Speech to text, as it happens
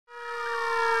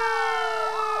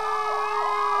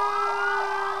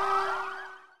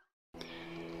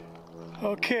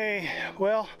Okay,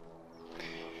 well,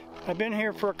 I've been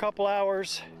here for a couple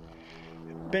hours.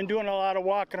 Been doing a lot of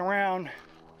walking around.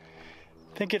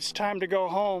 Think it's time to go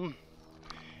home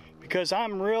because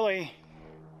I'm really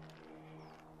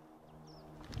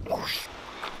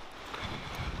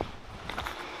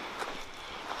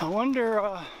I wonder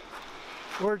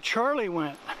where Charlie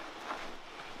went.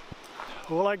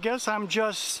 Well, I guess I'm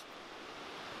just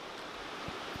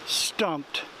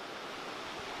stumped.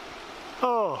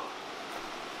 Oh,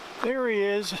 there he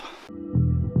is.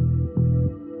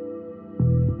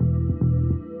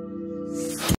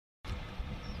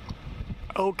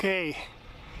 Okay,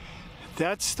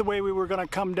 that's the way we were gonna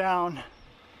come down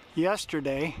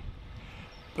yesterday,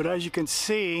 but as you can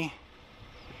see,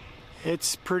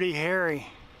 it's pretty hairy.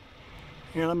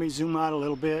 Here, let me zoom out a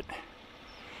little bit.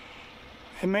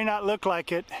 It may not look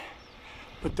like it,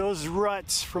 but those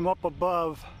ruts from up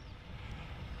above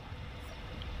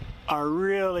are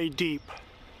really deep.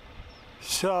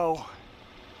 So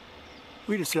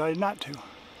we decided not to.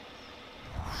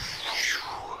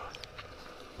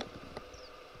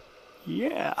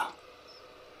 Yeah.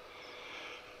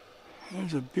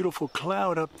 There's a beautiful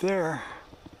cloud up there.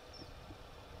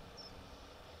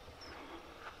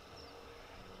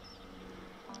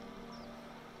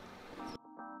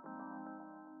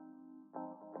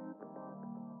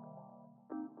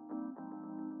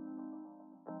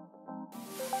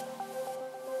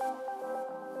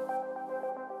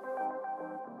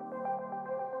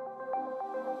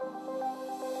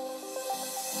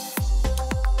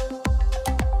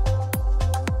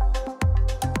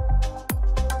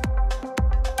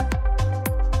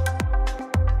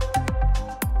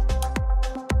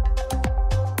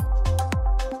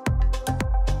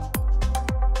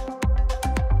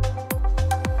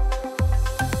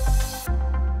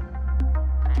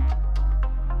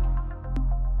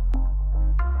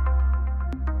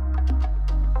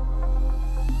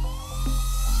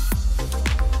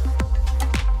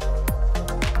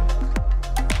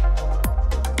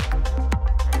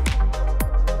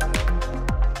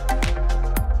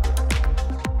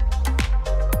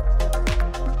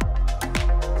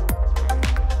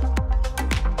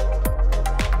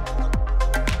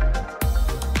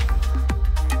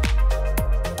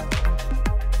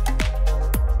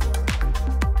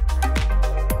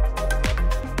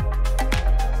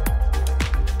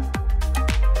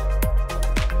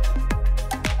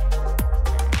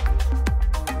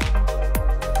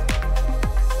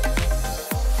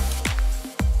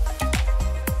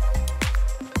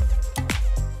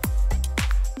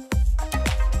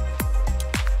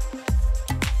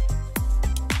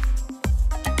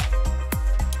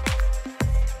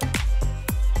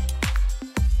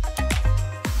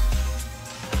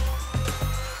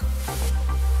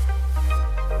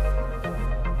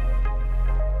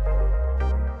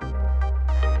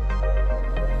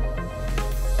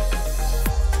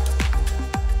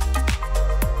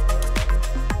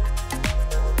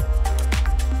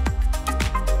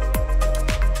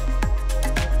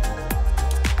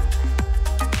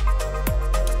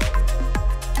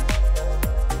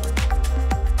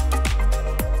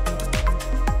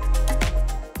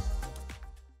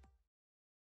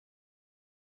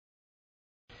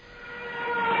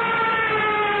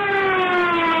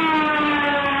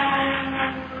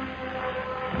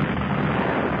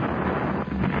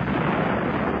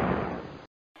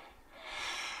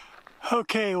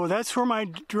 Okay, well that's where my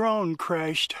drone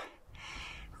crashed.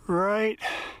 Right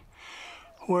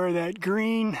where that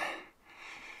green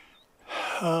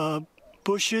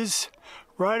bushes,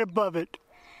 right above it,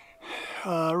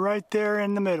 right there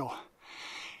in the middle.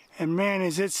 And man,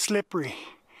 is it slippery.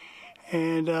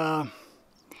 And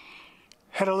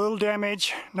had a little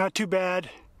damage, not too bad.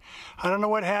 I don't know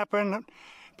what happened,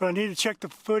 but I need to check the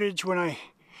footage when I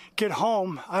get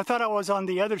home. I thought I was on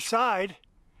the other side,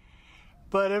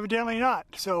 but evidently not.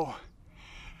 So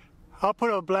I'll put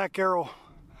a black arrow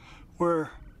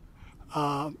where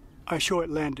I show it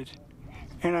landed.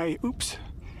 And I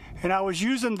was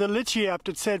using the Litchi app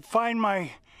that said find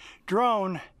my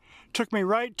drone, took me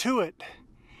right to it.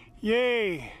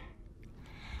 Yay.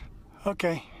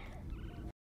 Okay.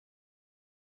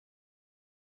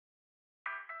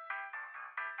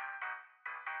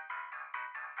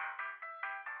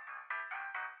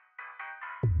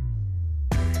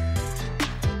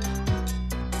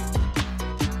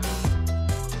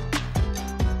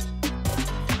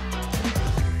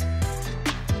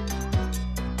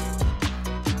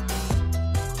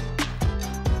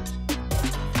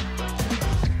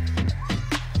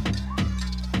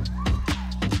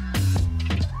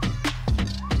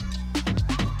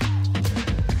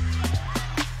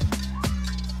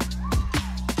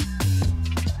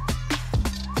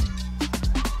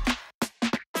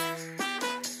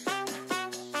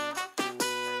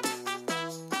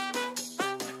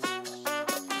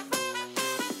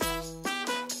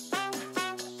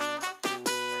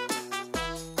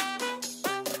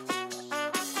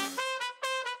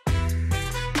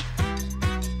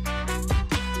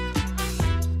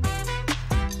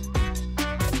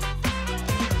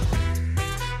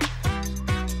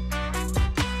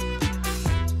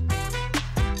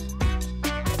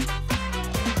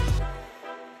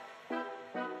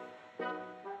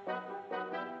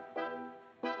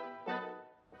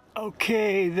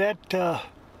 Okay, that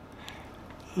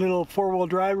little four-wheel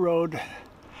drive road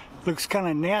looks kind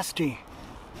of nasty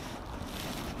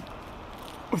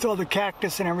with all the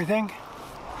cactus and everything.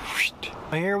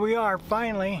 Here we are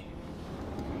finally.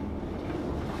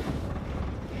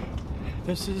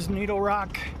 This is Needle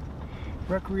Rock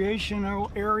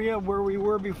recreational area where we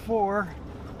were before.